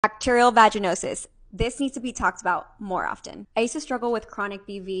Bacterial vaginosis. This needs to be talked about more often. I used to struggle with chronic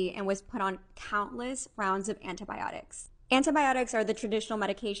BV and was put on countless rounds of antibiotics. Antibiotics are the traditional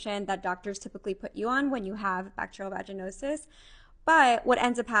medication that doctors typically put you on when you have bacterial vaginosis. But what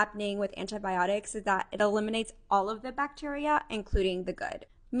ends up happening with antibiotics is that it eliminates all of the bacteria, including the good,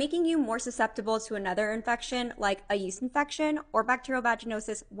 making you more susceptible to another infection like a yeast infection or bacterial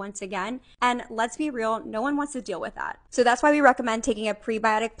vaginosis once again. And let's be real, no one wants to deal with that. So that's why we recommend taking a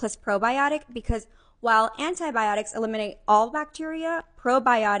prebiotic plus probiotic, because while antibiotics eliminate all bacteria,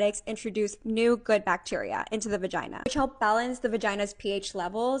 probiotics introduce new good bacteria into the vagina, which help balance the vagina's pH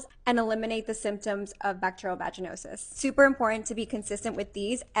levels and eliminate the symptoms of bacterial vaginosis. Super important to be consistent with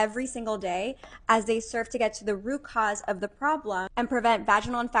these every single day, as they serve to get to the root cause of the problem and prevent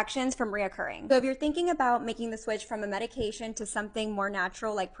vaginal infections from reoccurring. So if you're thinking about making the switch from a medication to something more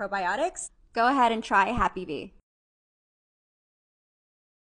natural like probiotics, go ahead and try Happy Bee.